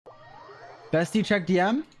Bestie, check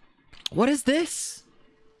DM. What is this?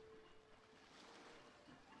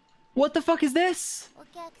 What the fuck is this?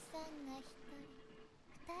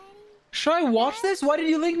 Should I watch this? Why did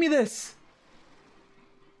you link me this?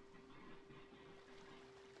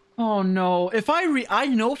 Oh no. If I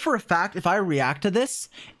know for a fact if I react to this,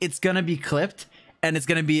 it's gonna be clipped and it's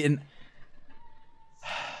gonna be in.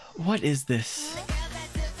 What is this?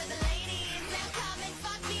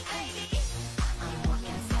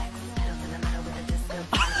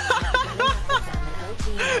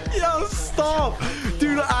 Yo, stop!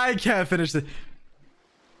 Dude, I can't finish this.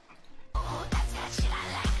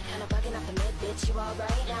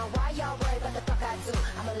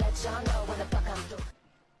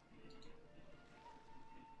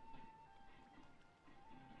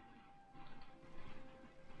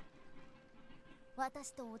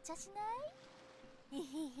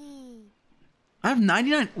 I have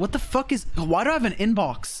 99. What the fuck is... Why do I have an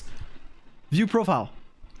inbox? View profile.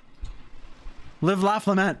 Live, laugh,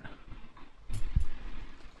 lament.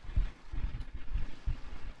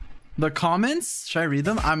 The comments? Should I read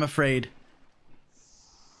them? I'm afraid.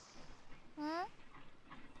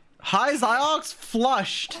 Hi, zy0x.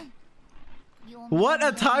 Flushed. What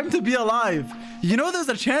a time to be alive. You know there's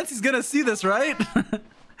a chance he's gonna see this, right?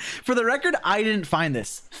 For the record, I didn't find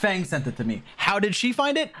this. Fang sent it to me. How did she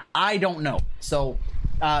find it? I don't know. So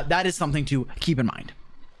that is something to keep in mind.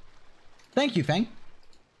 Thank you, Fang.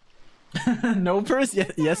 No purse?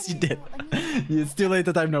 Yes, you did. It's too late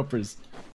to type no purse.